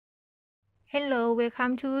Hello,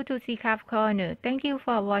 welcome to C Craft Corner. Thank you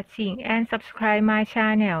for watching and subscribe my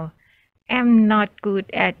channel. I'm not good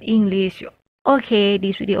at English. Okay,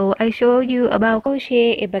 this video I show you about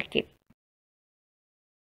crochet a bucket.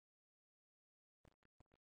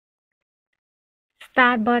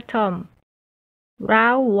 Start bottom.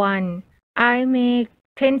 Round 1. I make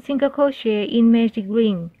 10 single crochet in magic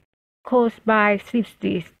ring. Close by slip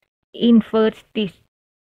stitch in first stitch.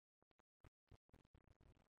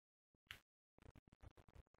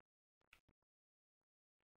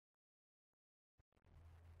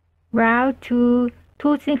 Round 2.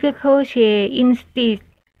 2 single crochet in stitch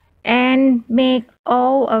and make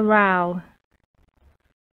all around.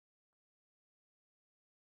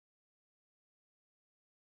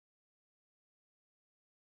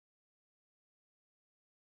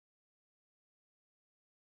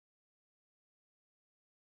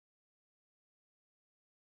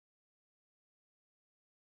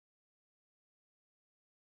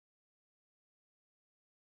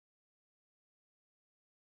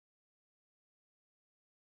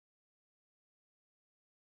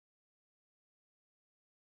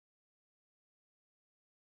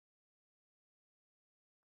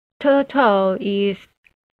 Total is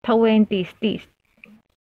 20 stitches.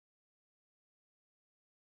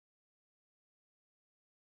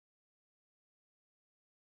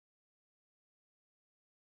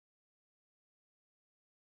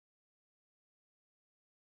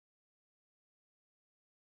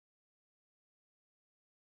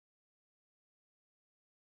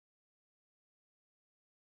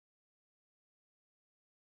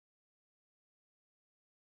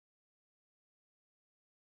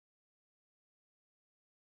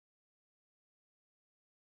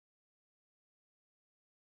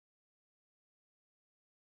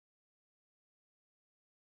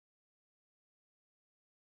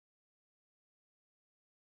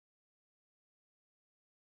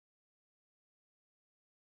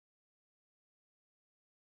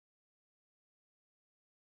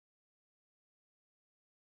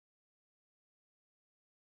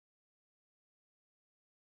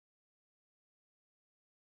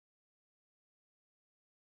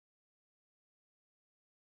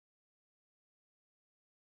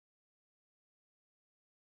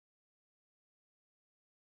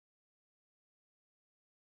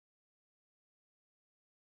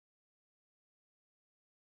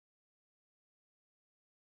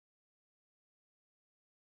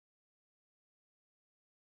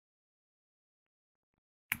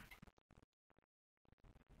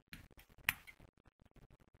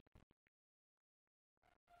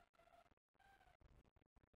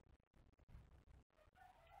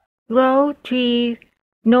 Row 3,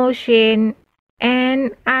 no chain,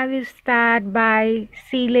 and I will start by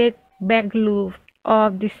select back loop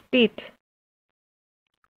of the stitch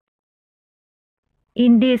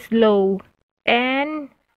in this row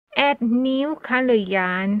and add new color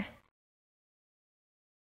yarn.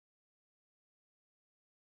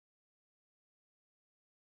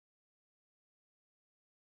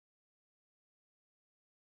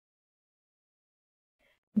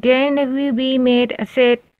 Then I will be made a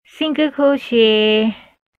set single crochet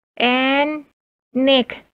and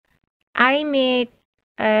neck. I made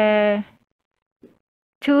 2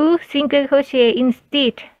 single crochet in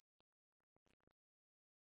stitch.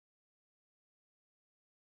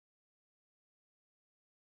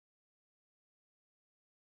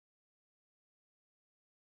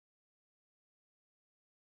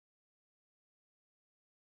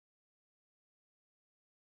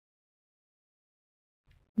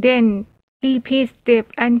 Then repeat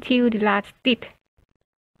step until the last stitch.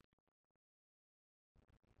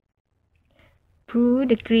 Pull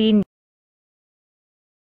the green.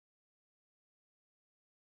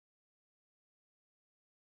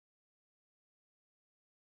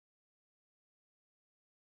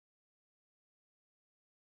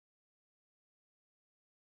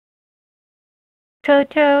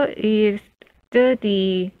 Total is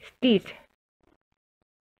 30 stitches.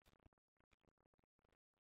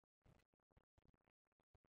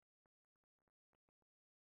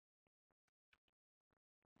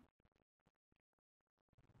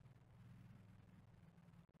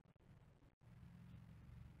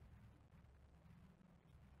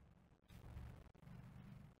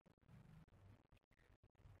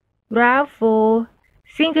 Round 4,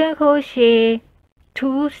 single crochet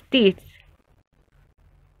 2 stitches.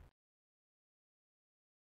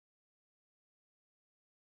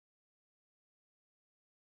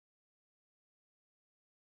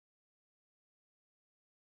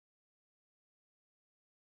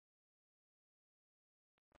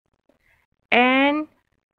 And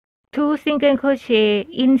 2 single crochet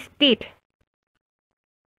in stitch.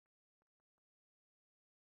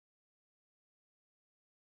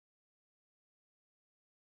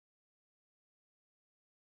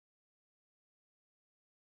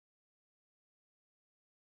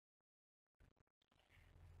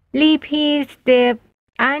 Repeat step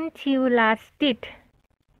until last stitch.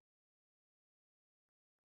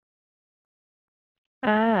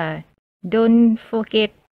 Don't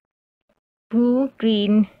forget blue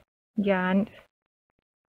green yarn.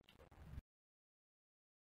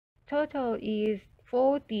 Total is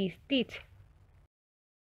 40 stitches.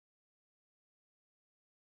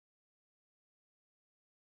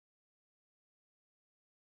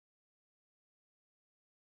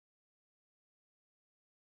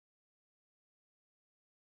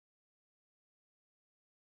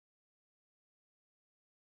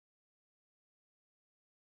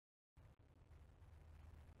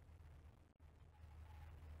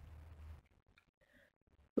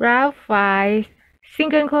 Round 5,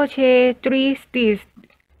 single crochet 3 stitches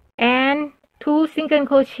and 2 single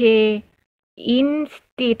crochet in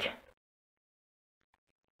stitch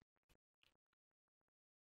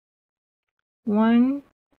 1,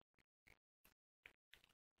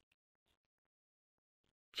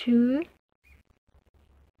 2,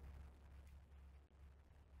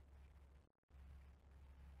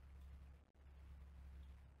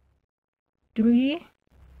 3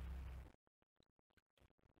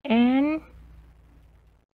 and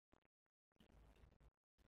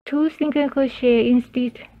 2 single crochet in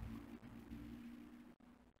stitch.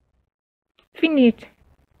 Finish.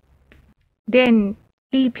 Then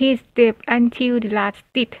repeat step until the last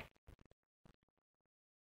stitch.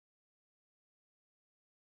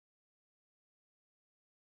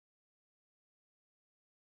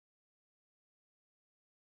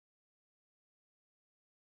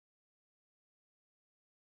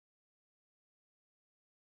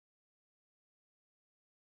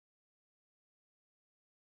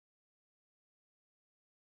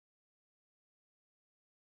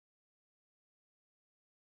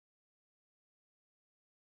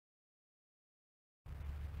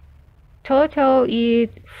 Total is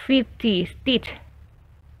 50 stitches.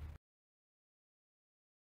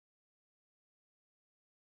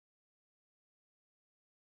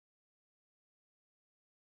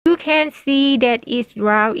 You can see that each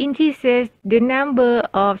round indicates the number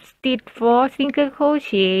of stitches for single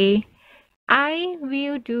crochet. I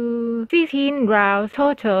will do 16 rounds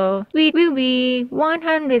total, which will be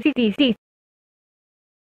 160 stitches.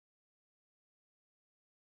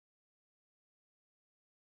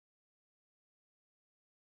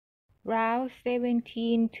 Round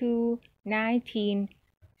 17 to 19,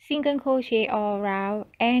 single crochet all round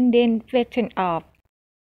and then flatten off.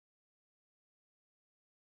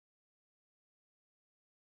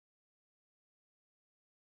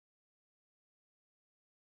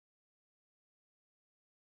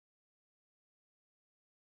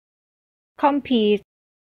 Complete.